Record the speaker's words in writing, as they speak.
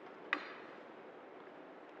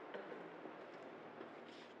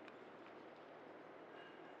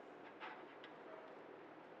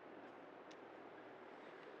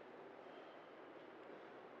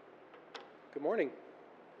Good morning.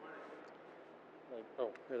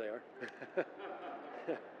 Oh, there they are.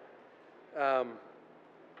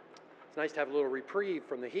 It's nice to have a little reprieve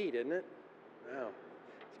from the heat, isn't it? Wow.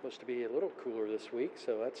 It's supposed to be a little cooler this week,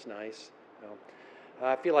 so that's nice.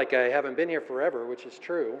 I feel like I haven't been here forever, which is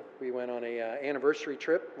true. We went on a anniversary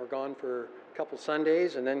trip. We're gone for a couple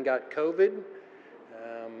Sundays and then got COVID.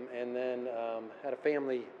 And then had a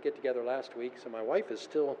family get-together last week, so my wife is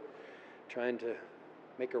still trying to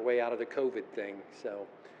make her way out of the COVID thing. So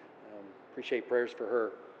appreciate prayers for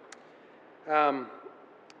her.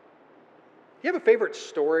 You have a favorite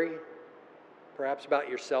story, perhaps about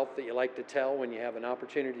yourself, that you like to tell when you have an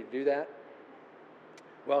opportunity to do that?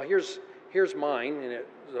 Well, here's mine, and it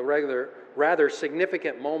was a rather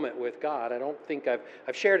significant moment with God. I don't think I've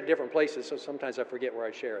shared it different places, so sometimes I forget where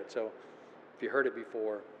I share it. So if you heard it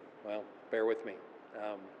before, well, bear with me.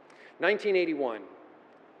 1981,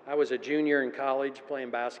 I was a junior in college playing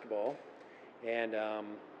basketball, and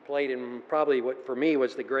played in probably what for me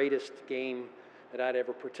was the greatest game that I'd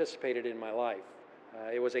ever participated in my life.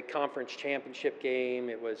 It was a conference championship game.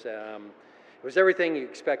 It was everything you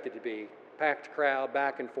expected to be. Packed crowd,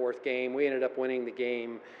 back and forth game. We ended up winning the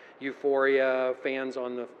game. Euphoria, fans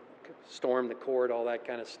on the storm the court, all that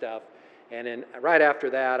kind of stuff. And then right after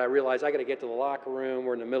that, I realized I got to get to the locker room.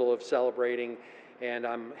 We're in the middle of celebrating, and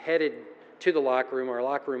I'm headed to the locker room. Our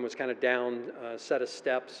locker room was kind of down a set of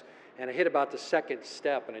steps, and I hit about the second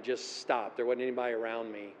step, and it just stopped. There wasn't anybody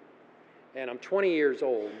around me. And I'm 20 years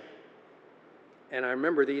old, and I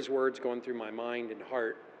remember these words going through my mind and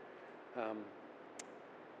heart.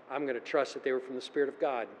 I'm going to trust that they were from the Spirit of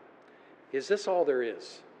God. Is this all there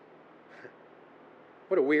is?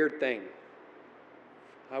 What a weird thing.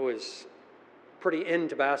 I was pretty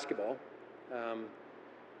into basketball.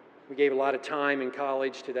 We gave a lot of time in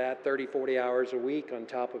college to that, 30, 40 hours a week on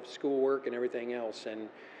top of schoolwork and everything else. And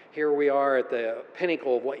here we are at the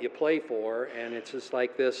pinnacle of what you play for, and it's just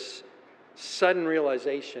like this sudden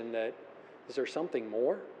realization that, is there something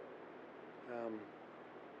more?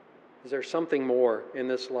 Is there something more in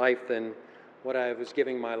this life than what I was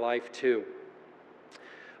giving my life to?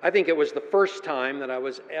 I think it was the first time that I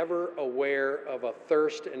was ever aware of a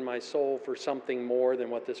thirst in my soul for something more than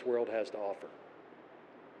what this world has to offer.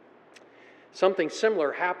 Something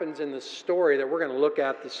similar happens in the story that we're going to look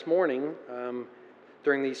at this morning.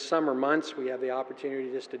 During these summer months, we have the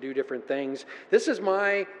opportunity just to do different things. This is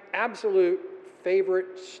my absolute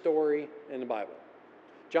favorite story in the Bible.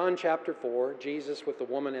 John chapter 4, Jesus with the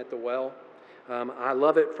woman at the well. I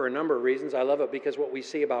love it for a number of reasons. I love it because what we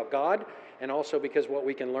see about God, and also because what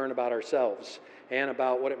we can learn about ourselves and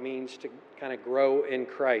about what it means to kind of grow in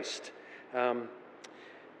Christ.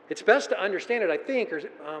 It's best to understand it, I think,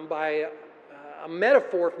 by a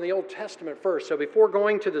metaphor from the Old Testament first. So before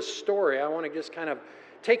going to the story, I want to just kind of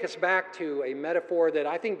take us back to a metaphor that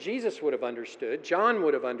I think Jesus would have understood, John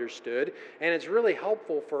would have understood, and it's really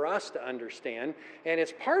helpful for us to understand. And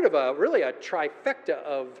it's part of really a trifecta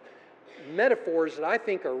of metaphors that I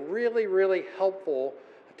think are really, really helpful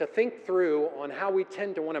to think through on how we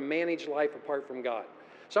tend to want to manage life apart from God.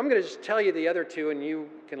 So I'm going to just tell you the other two, and you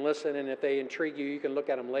can listen, and if they intrigue you, you can look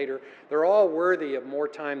at them later. They're all worthy of more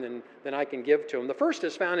time than I can give to them. The first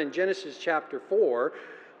is found in Genesis chapter 4.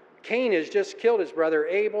 Cain has just killed his brother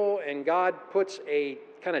Abel, and God puts a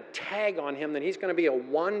kind of tag on him that he's going to be a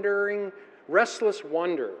wandering, restless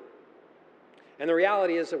wanderer. And the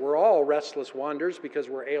reality is that we're all restless wanderers because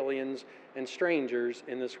we're aliens and strangers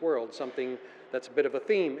in this world, something that's a bit of a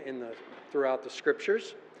theme throughout the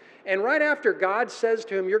Scriptures. And right after God says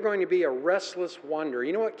to him, you're going to be a restless wanderer,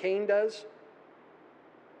 you know what Cain does?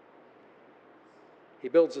 He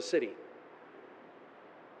builds a city.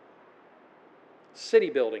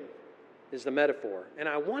 City building is the metaphor. And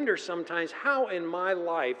I wonder sometimes how in my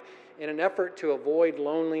life, in an effort to avoid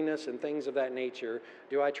loneliness and things of that nature,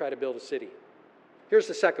 do I try to build a city? Here's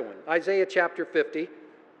the second one. Isaiah chapter 50.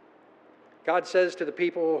 God says to the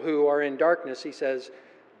people who are in darkness, he says,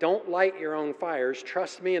 don't light your own fires.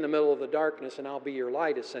 Trust me in the middle of the darkness and I'll be your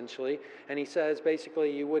light, essentially. And he says,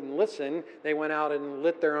 basically, you wouldn't listen. They went out and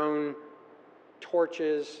lit their own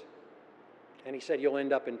torches. And he said, you'll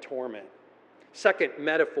end up in torment. Second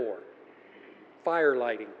metaphor, fire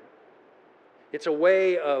lighting. It's a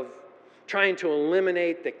way of trying to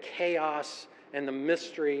eliminate the chaos and the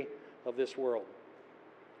mystery of this world.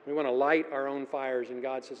 We want to light our own fires, and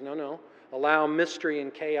God says, no, allow mystery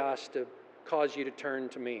and chaos to cause you to turn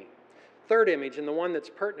to me. Third image, and the one that's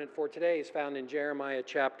pertinent for today, is found in Jeremiah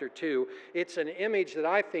chapter 2. It's an image that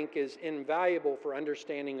I think is invaluable for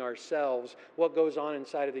understanding ourselves, what goes on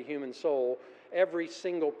inside of the human soul, every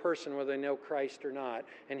single person, whether they know Christ or not.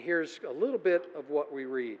 And here's a little bit of what we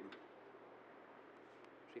read.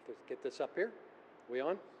 Let's get this up here. We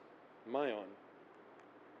on? Am I on?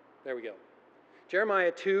 There we go.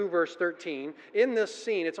 Jeremiah 2, verse 13. In this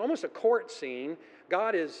scene, it's almost a court scene.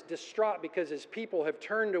 God is distraught because his people have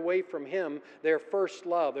turned away from him, their first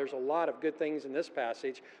love. There's a lot of good things in this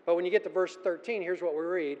passage. But when you get to verse 13, here's what we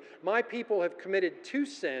read. My people have committed two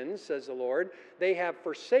sins, says the Lord. They have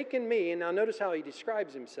forsaken me. And now notice how he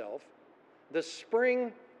describes himself. The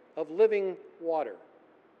spring of living water.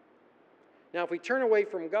 Now, if we turn away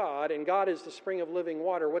from God, and God is the spring of living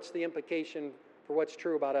water, what's the implication for what's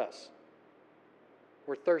true about us?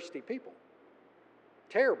 We're thirsty people.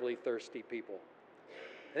 Terribly thirsty people.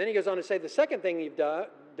 And then he goes on to say, the second thing you've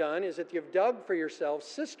done is that you've dug for yourselves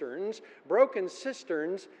cisterns, broken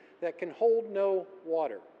cisterns that can hold no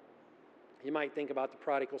water. You might think about the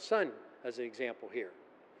prodigal son as an example here.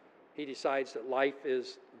 He decides that life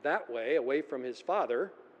is that way, away from his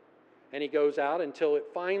father, and he goes out until it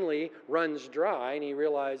finally runs dry, and he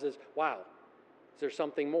realizes, wow, is there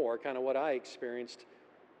something more? Kind of what I experienced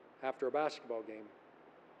after a basketball game.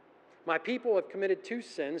 My people have committed two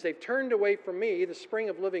sins. They've turned away from me, the spring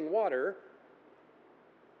of living water,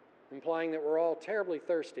 implying that we're all terribly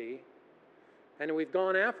thirsty, and we've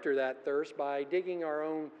gone after that thirst by digging our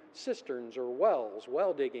own cisterns or wells.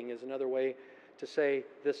 Well digging is another way to say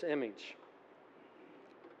this image.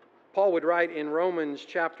 Paul would write in Romans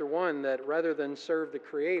chapter 1 that rather than serve the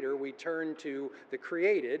Creator, we turn to the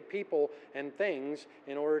created, people and things,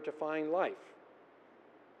 in order to find life.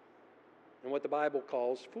 And what the Bible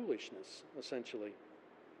calls foolishness, essentially.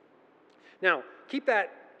 Now, keep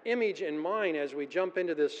that image in mind as we jump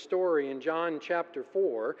into this story in John chapter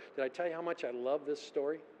 4. Did I tell you how much I love this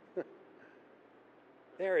story?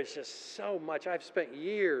 There is just so much. I've spent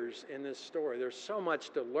years in this story. There's so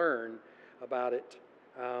much to learn about it.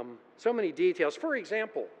 So many details. For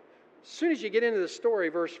example, as soon as you get into the story,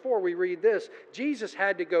 verse 4, we read this. Jesus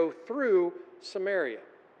had to go through Samaria.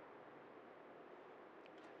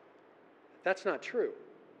 That's not true.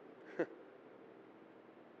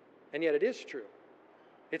 And yet it is true.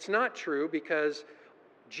 It's not true because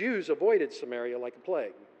Jews avoided Samaria like a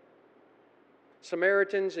plague.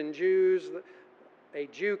 Samaritans and Jews, a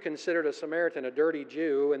Jew considered a Samaritan a dirty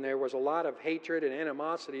Jew, and there was a lot of hatred and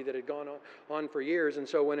animosity that had gone on for years. And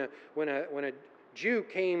so when a Jew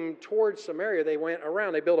came towards Samaria, they went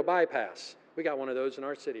around. They built a bypass. We got one of those in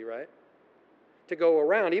our city, right? To go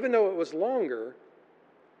around, even though it was longer.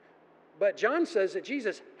 But John says that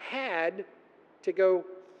Jesus had to go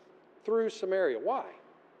through Samaria. Why?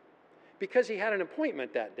 Because he had an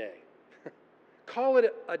appointment that day. Call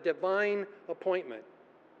it a divine appointment.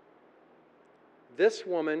 This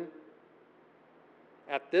woman,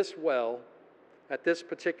 at this well, at this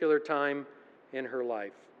particular time in her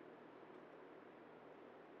life.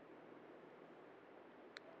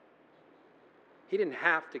 He didn't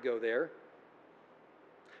have to go there.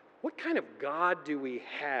 What kind of God do we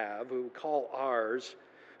have who we call ours,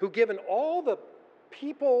 who given all the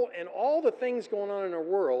people and all the things going on in our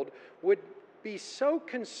world would be so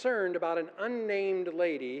concerned about an unnamed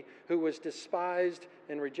lady who was despised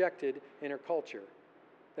and rejected in her culture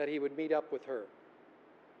that he would meet up with her?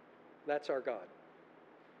 That's our God.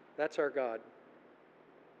 That's our God.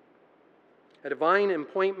 A divine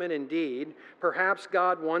appointment indeed. Perhaps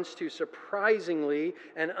God wants to surprisingly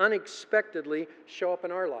and unexpectedly show up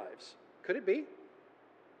in our lives. Could it be?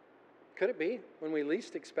 Could it be when we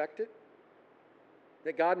least expect it?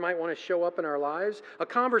 That God might want to show up in our lives? A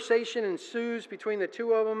conversation ensues between the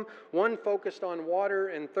two of them, one focused on water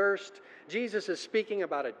and thirst. Jesus is speaking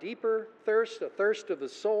about a deeper thirst, a thirst of the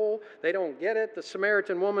soul. They don't get it. The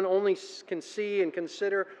Samaritan woman only can see and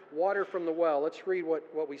consider water from the well. Let's read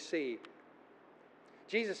what we see.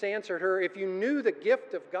 Jesus answered her, if you knew the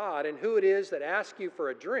gift of God and who it is that asks you for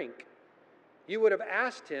a drink, you would have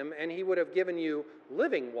asked him and he would have given you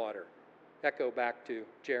living water. Echo back to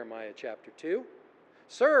Jeremiah chapter 2.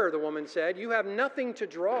 Sir, the woman said, you have nothing to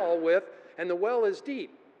draw with and the well is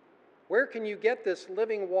deep. Where can you get this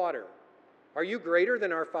living water? Are you greater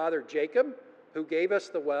than our father Jacob, who gave us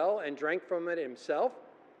the well and drank from it himself,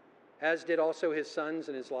 as did also his sons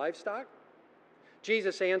and his livestock?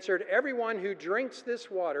 Jesus answered, everyone who drinks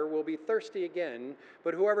this water will be thirsty again,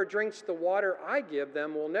 but whoever drinks the water I give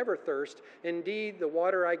them will never thirst. Indeed, the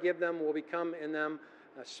water I give them will become in them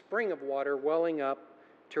a spring of water welling up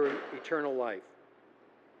to eternal life.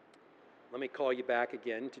 Let me call you back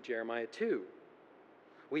again to Jeremiah 2.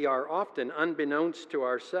 We are often, unbeknownst to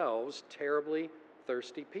ourselves, terribly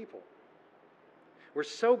thirsty people. We're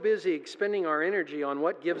so busy expending our energy on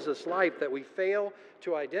what gives us life that we fail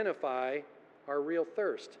to identify our real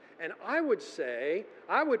thirst. And I would say,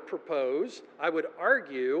 I would propose, I would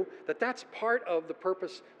argue that that's part of the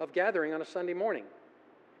purpose of gathering on a Sunday morning,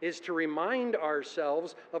 is to remind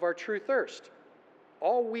ourselves of our true thirst.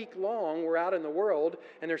 All week long, we're out in the world,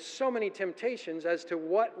 and there's so many temptations as to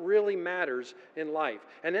what really matters in life.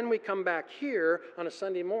 And then we come back here on a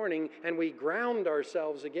Sunday morning, and we ground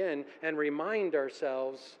ourselves again and remind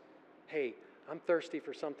ourselves, hey, I'm thirsty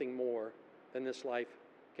for something more than this life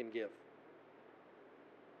can give.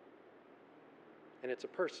 And it's a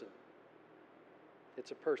person. It's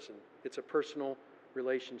a person. It's a personal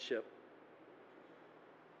relationship.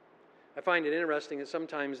 I find it interesting that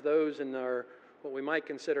sometimes those in our what we might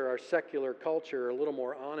consider our secular culture are a little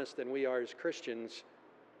more honest than we are as Christians.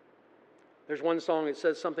 There's one song that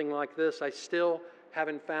says something like this: I still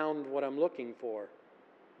haven't found what I'm looking for.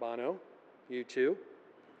 Bono, you too.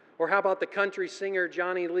 Or how about the country singer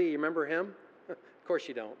Johnny Lee? Remember him? Of course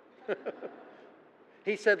you don't.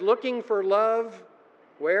 He said, looking for love,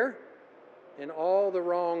 where? In all the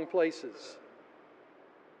wrong places.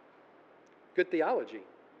 Good theology.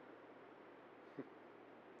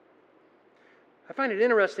 I find it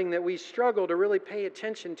interesting that we struggle to really pay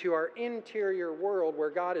attention to our interior world where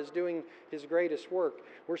God is doing His greatest work.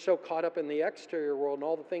 We're so caught up in the exterior world and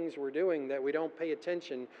all the things we're doing that we don't pay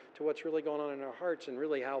attention to what's really going on in our hearts and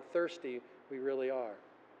really how thirsty we really are,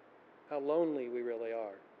 how lonely we really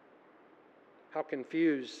are, how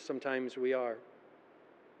confused sometimes we are.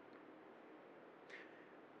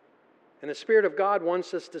 And the Spirit of God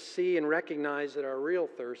wants us to see and recognize that our real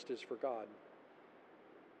thirst is for God.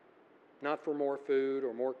 Not for more food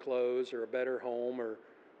or more clothes or a better home or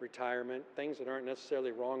retirement, things that aren't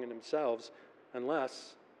necessarily wrong in themselves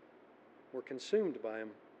unless we're consumed by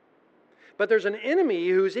them. But there's an enemy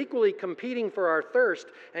who's equally competing for our thirst,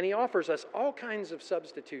 and he offers us all kinds of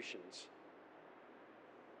substitutions.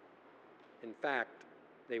 In fact,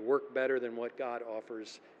 they work better than what God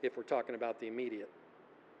offers if we're talking about the immediate.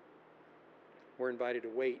 We're invited to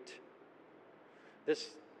wait.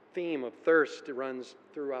 This theme of thirst runs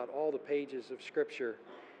throughout all the pages of Scripture.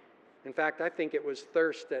 In fact, I think it was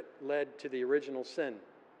thirst that led to the original sin.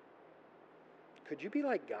 Could you be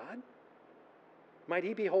like God? Might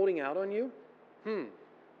He be holding out on you?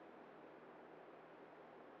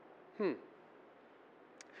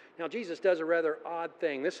 Now, Jesus does a rather odd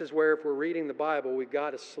thing. This is where, if we're reading the Bible, we've got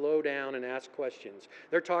to slow down and ask questions.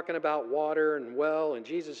 They're talking about water and well, and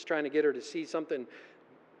Jesus is trying to get her to see something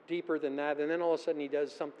deeper than that, and then all of a sudden he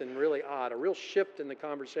does something really odd, a real shift in the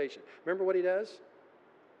conversation. Remember what he does?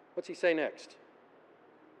 What's he say next?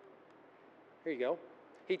 Here you go.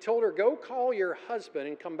 He told her, go call your husband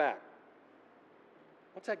and come back.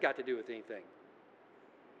 What's that got to do with anything?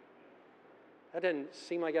 That doesn't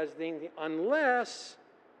seem like it has anything, unless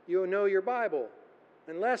you know your Bible.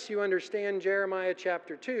 Unless you understand Jeremiah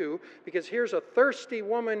chapter 2, because here's a thirsty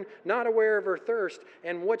woman not aware of her thirst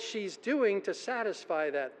and what she's doing to satisfy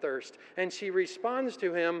that thirst. And she responds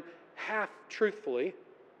to him half-truthfully,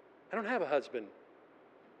 I don't have a husband.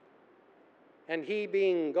 And he,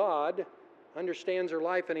 being God, understands her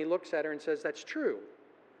life, and he looks at her and says, that's true.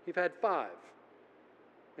 You've had 5.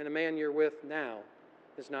 And the man you're with now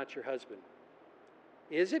is not your husband.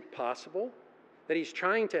 Is it possible that he's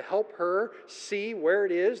trying to help her see where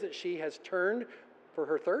it is that she has turned for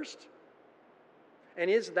her thirst? And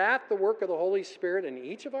is that the work of the Holy Spirit in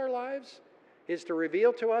each of our lives? Is to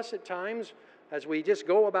reveal to us at times, as we just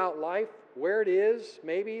go about life, where it is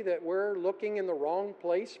maybe that we're looking in the wrong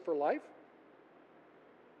place for life?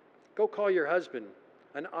 Go call your husband.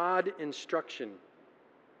 An odd instruction.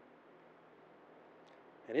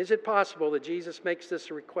 And is it possible that Jesus makes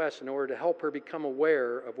this request in order to help her become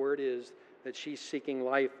aware of where it is that she's seeking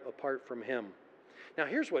life apart from Him? Now,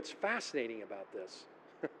 here's what's fascinating about this.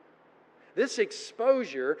 This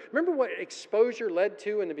exposure, remember what exposure led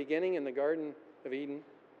to in the beginning in the Garden of Eden?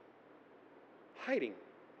 Hiding.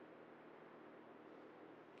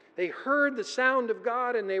 They heard the sound of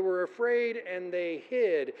God and they were afraid and they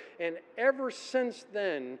hid. And ever since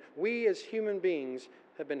then, we as human beings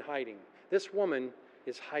have been hiding. This woman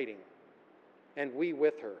is hiding, and we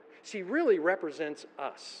with her. She really represents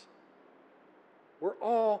us. We're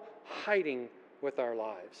all hiding with our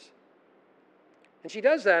lives. And she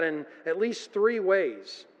does that in at least 3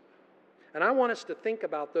 ways. And I want us to think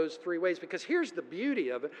about those 3 ways, because here's the beauty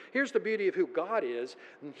of it. Here's the beauty of who God is.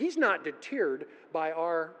 He's not deterred by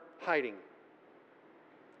our hiding.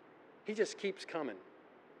 He just keeps coming.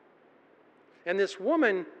 And this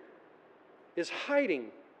woman is hiding.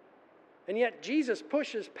 And yet Jesus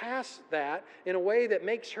pushes past that in a way that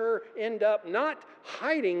makes her end up not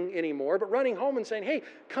hiding anymore, but running home and saying, hey,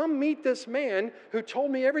 come meet this man who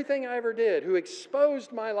told me everything I ever did, who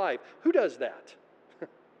exposed my life. Who does that?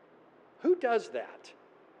 Who does that?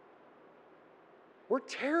 We're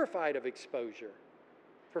terrified of exposure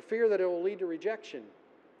for fear that it will lead to rejection,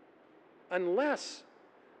 unless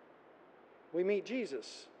we meet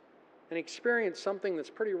Jesus and experience something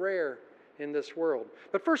that's pretty rare in this world.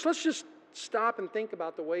 But first, let's just stop and think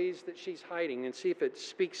about the ways that she's hiding and see if it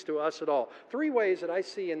speaks to us at all. 3 ways that I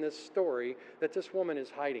see in this story that this woman is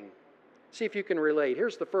hiding. See if you can relate.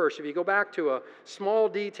 Here's the first. If you go back to a small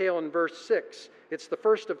detail in verse 6, it's the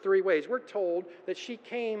first of 3 ways. We're told that she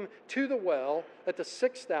came to the well at the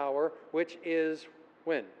 6th hour, which is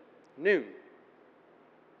when? Noon.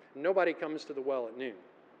 Nobody comes to the well at noon.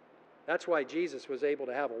 That's why Jesus was able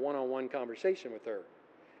to have a one-on-one conversation with her.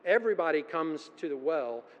 Everybody comes to the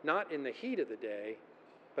well, not in the heat of the day,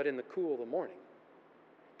 but in the cool of the morning,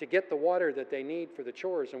 to get the water that they need for the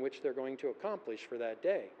chores in which they're going to accomplish for that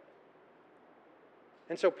day.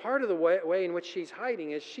 And so part of the way in which she's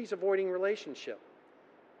hiding is she's avoiding relationship.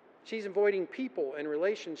 She's avoiding people and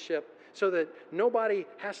relationship so that nobody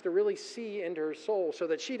has to really see into her soul, so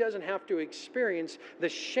that she doesn't have to experience the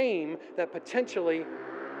shame that potentially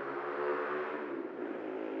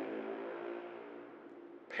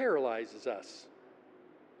paralyzes us.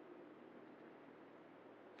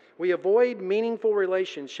 We avoid meaningful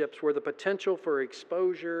relationships where the potential for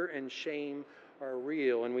exposure and shame are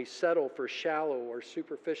real, and we settle for shallow or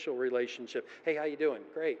superficial relationship. Hey, how you doing?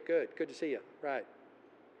 Great, good to see you. Right.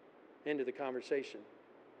 End of the conversation.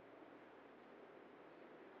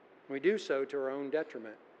 We do so to our own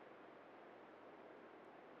detriment.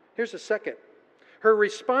 Here's the second. Her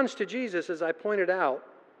response to Jesus, as I pointed out,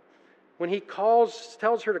 when he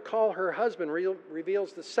tells her to call her husband,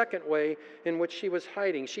 reveals the second way in which she was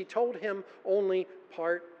hiding. She told him only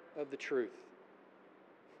part of the truth.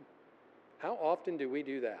 How often do we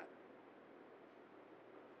do that?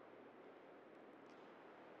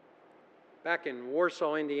 Back in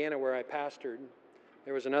Warsaw, Indiana, where I pastored,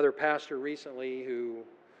 there was another pastor recently who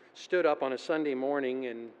stood up on a Sunday morning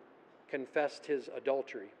and confessed his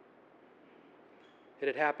adultery. It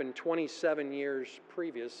had happened 27 years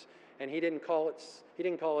previous, and he didn't call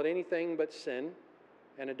it anything but sin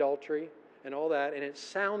and adultery and all that, and it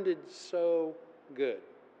sounded so good.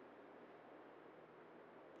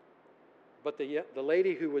 But the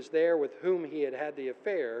lady who was there with whom he had had the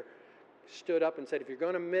affair stood up and said, if you're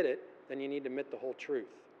going to admit it, then you need to admit the whole truth.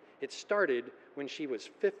 It started when she was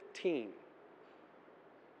 15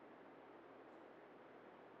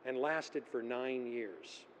 and lasted for 9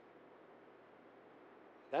 years.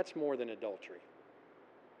 That's more than adultery.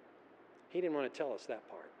 He didn't want to tell us that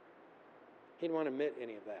part. He didn't want to admit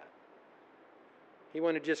any of that. He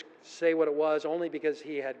wanted to just say what it was only because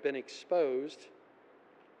he had been exposed,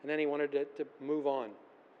 and then he wanted to move on.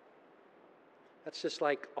 That's just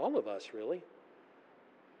like all of us, really.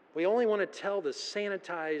 We only want to tell the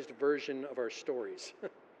sanitized version of our stories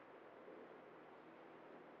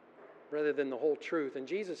rather than the whole truth. And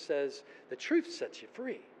Jesus says, the truth sets you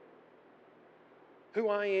free. Who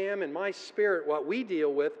I am and my spirit, what we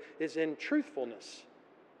deal with, is in truthfulness.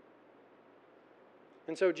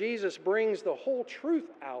 And so Jesus brings the whole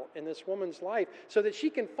truth out in this woman's life so that she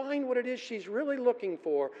can find what it is she's really looking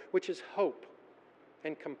for, which is hope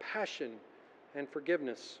and compassion and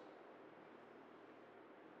forgiveness.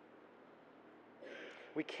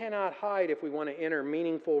 We cannot hide if we want to enter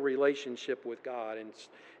meaningful relationship with God,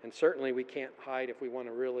 and certainly we can't hide if we want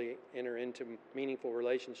to really enter into meaningful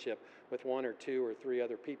relationship with 1 or 2 or 3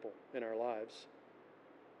 other people in our lives.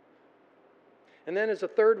 And then as a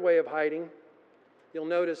third way of hiding, you'll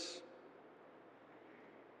notice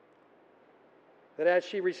that as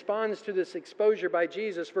she responds to this exposure by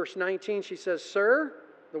Jesus, verse 19, she says, "Sir,"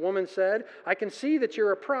 the woman said, "I can see that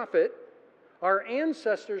you're a prophet. Our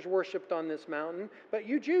ancestors worshipped on this mountain, but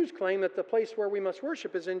you Jews claim that the place where we must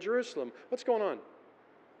worship is in Jerusalem." What's going on? A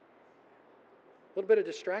little bit of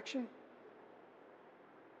distraction?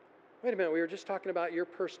 Wait a minute, we were just talking about your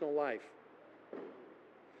personal life.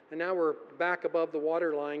 And now we're back above the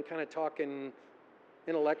waterline, kind of talking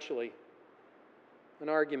intellectually. An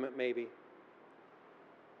argument, maybe.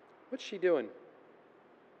 What's she doing?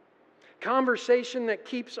 Conversation that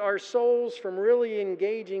keeps our souls from really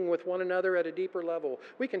engaging with one another at a deeper level.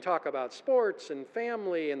 We can talk about sports and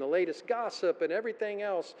family and the latest gossip and everything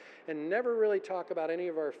else and never really talk about any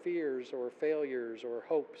of our fears or failures or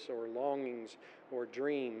hopes or longings or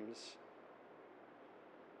dreams.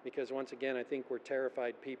 Because once again, I think we're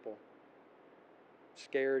terrified people.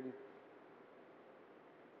 Scared.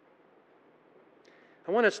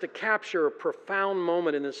 I want us to capture a profound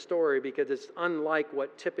moment in this story because it's unlike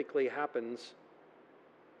what typically happens.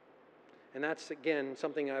 And that's, again,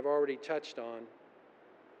 something I've already touched on.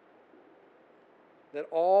 That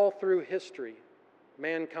all through history,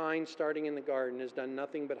 mankind, starting in the garden, has done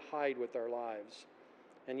nothing but hide with our lives.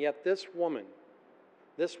 And yet this woman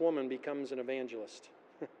becomes an evangelist.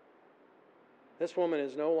 This woman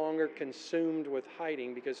is no longer consumed with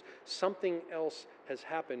hiding because something else has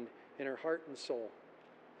happened in her heart and soul.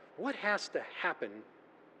 What has to happen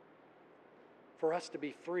for us to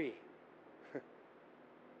be free?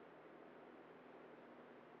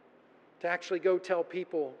 To actually go tell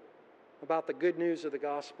people about the good news of the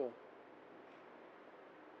gospel.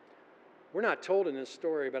 We're not told in this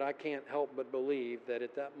story, but I can't help but believe that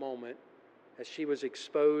at that moment, as she was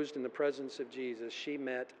exposed in the presence of Jesus, she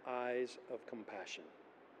met eyes of compassion.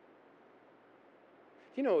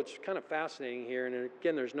 You know, it's kind of fascinating here, and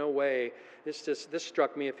again, there's no way, this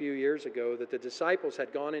struck me a few years ago, that the disciples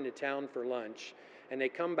had gone into town for lunch, and they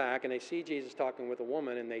come back and they see Jesus talking with a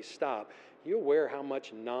woman, and they stop. You aware how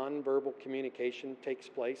much nonverbal communication takes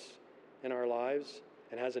place in our lives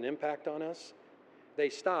and has an impact on us? They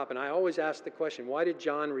stop, and I always ask the question, why did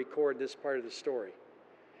John record this part of the story?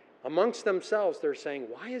 Amongst themselves, they're saying,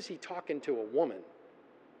 why is he talking to a woman?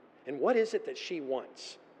 And what is it that she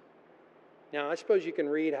wants? Now, I suppose you can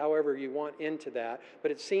read however you want into that,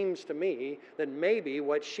 but it seems to me that maybe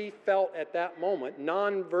what she felt at that moment,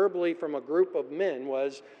 non-verbally from a group of men,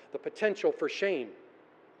 was the potential for shame.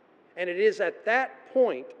 And it is at that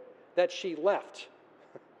point that she left.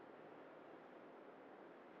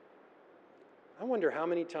 I wonder how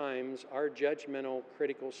many times our judgmental,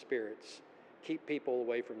 critical spirits keep people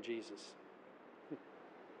away from Jesus.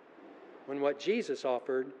 When what Jesus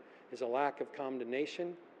offered is a lack of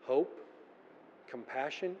condemnation, hope,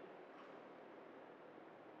 compassion.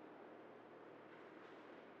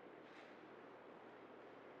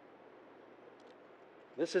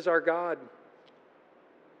 This is our God.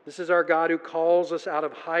 This is our God who calls us out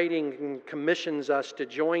of hiding and commissions us to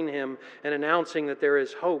join Him in announcing that there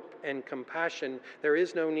is hope and compassion. There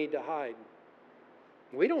is no need to hide.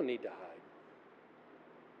 We don't need to hide.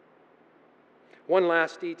 One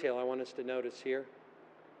last detail I want us to notice here.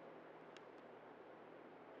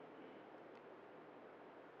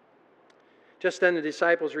 Just then the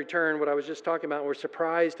disciples returned, what I was just talking about, were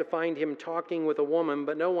surprised to find Him talking with a woman,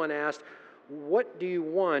 but no one asked, "What do you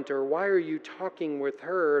want?" or "Why are you talking with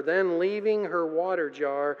her?" Then leaving her water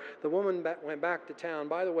jar, the woman went back to town.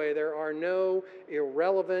 By the way, there are no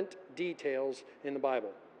irrelevant details in the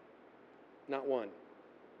Bible. Not one.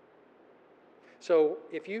 So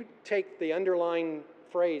if you take the underlying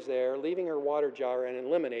phrase there, leaving her water jar, and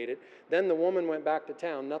eliminate it, then the woman went back to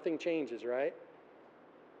town, nothing changes, right?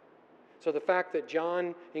 So the fact that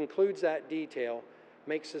John includes that detail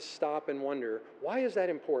makes us stop and wonder, why is that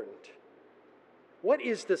important? What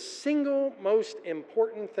is the single most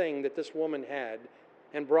important thing that this woman had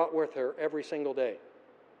and brought with her every single day?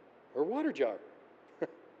 Her water jar.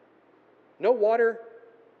 No water,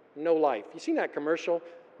 no life. You seen that commercial?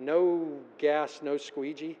 No gas, no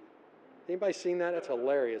squeegee. Anybody seen that? That's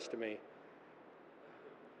hilarious to me.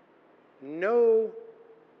 No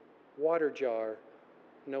water jar,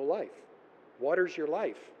 no life. Water's your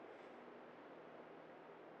life.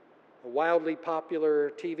 A wildly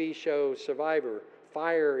popular TV show, Survivor,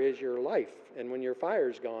 fire is your life. And when your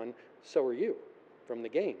fire's gone, so are you from the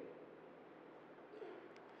game.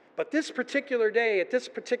 But this particular day, at this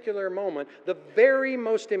particular moment, the very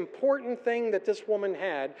most important thing that this woman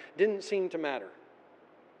had didn't seem to matter.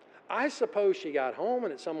 I suppose she got home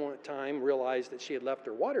and at some time realized that she had left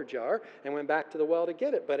her water jar and went back to the well to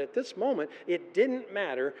get it. But at this moment, it didn't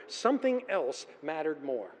matter. Something else mattered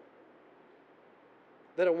more.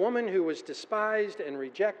 That a woman who was despised and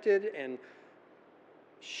rejected and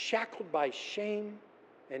shackled by shame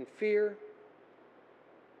and fear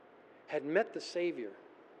had met the Savior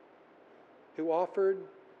who offered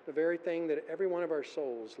the very thing that every one of our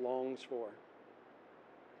souls longs for: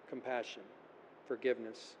 compassion,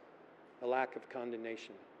 forgiveness, a lack of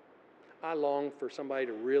condemnation. I long for somebody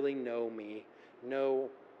to really know me, know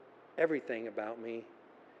everything about me,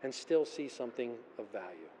 and still see something of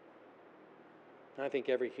value. I think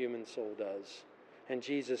every human soul does. And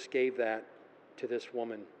Jesus gave that to this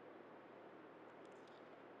woman.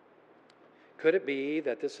 Could it be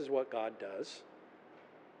that this is what God does?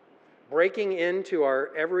 Breaking into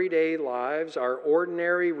our everyday lives, our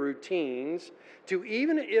ordinary routines, to,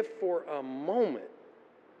 even if for a moment,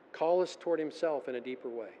 call us toward Himself in a deeper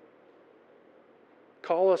way.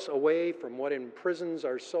 Call us away from what imprisons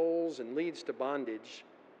our souls and leads to bondage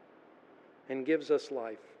and gives us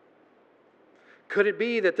life. Could it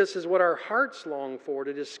be that this is what our hearts long for,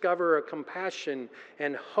 to discover a compassion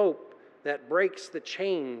and hope that breaks the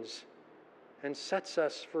chains and sets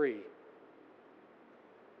us free?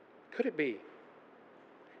 Could it be?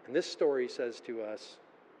 And this story says to us,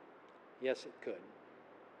 yes, it could,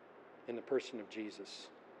 in the person of Jesus.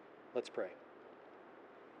 Let's pray.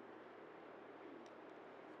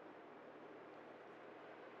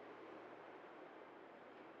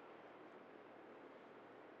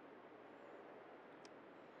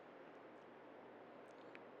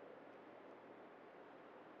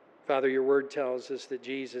 Father, your word tells us that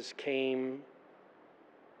Jesus came,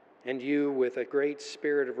 and you, with a great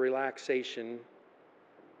spirit of relaxation,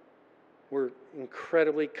 were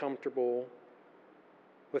incredibly comfortable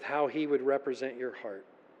with how he would represent your heart.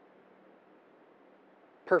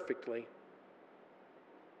 Perfectly.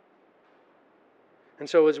 And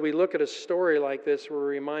so as we look at a story like this, we're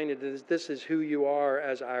reminded that this is who you are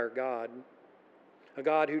as our God. A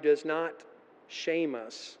God who does not shame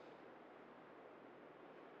us.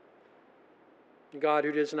 A God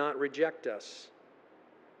who does not reject us.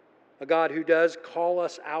 A God who does call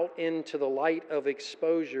us out into the light of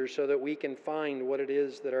exposure so that we can find what it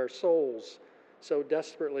is that our souls so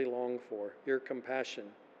desperately long for. Your compassion,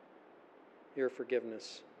 your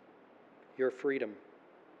forgiveness, your freedom.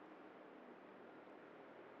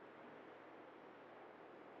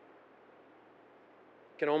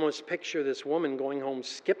 I can almost picture this woman going home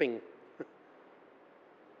skipping,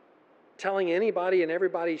 telling anybody and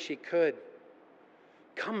everybody she could,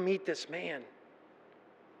 come meet this man.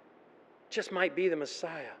 Just might be the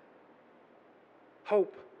Messiah.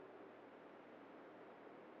 Hope.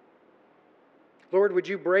 Lord, would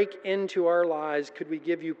you break into our lives? Could we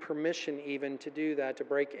give you permission even to do that, to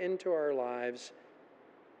break into our lives,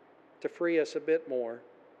 to free us a bit more,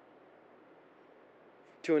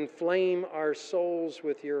 to inflame our souls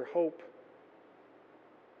with your hope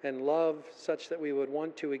and love such that we would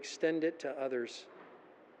want to extend it to others.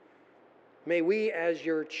 May we as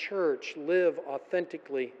your church live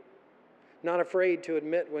authentically, not afraid to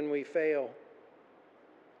admit when we fail,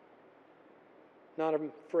 not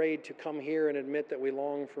afraid to come here and admit that we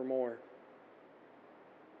long for more.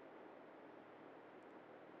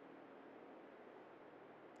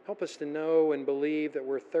 Help us to know and believe that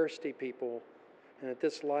we're thirsty people and that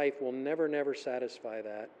this life will never satisfy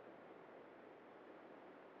that.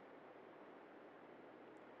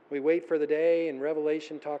 We wait for the day, and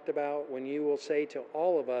Revelation talked about when you will say to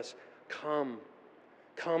all of us, come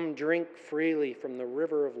drink freely from the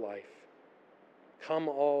river of life. Come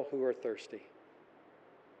all who are thirsty.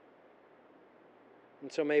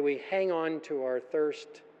 And so may we hang on to our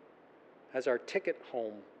thirst as our ticket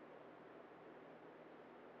home.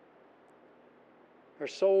 Our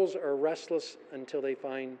souls are restless until they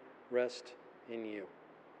find rest in you.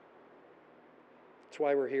 That's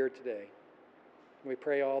why we're here today. We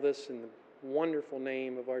pray all this in the wonderful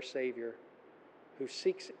name of our Savior, who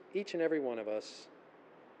seeks each and every one of us.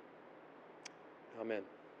 Amen.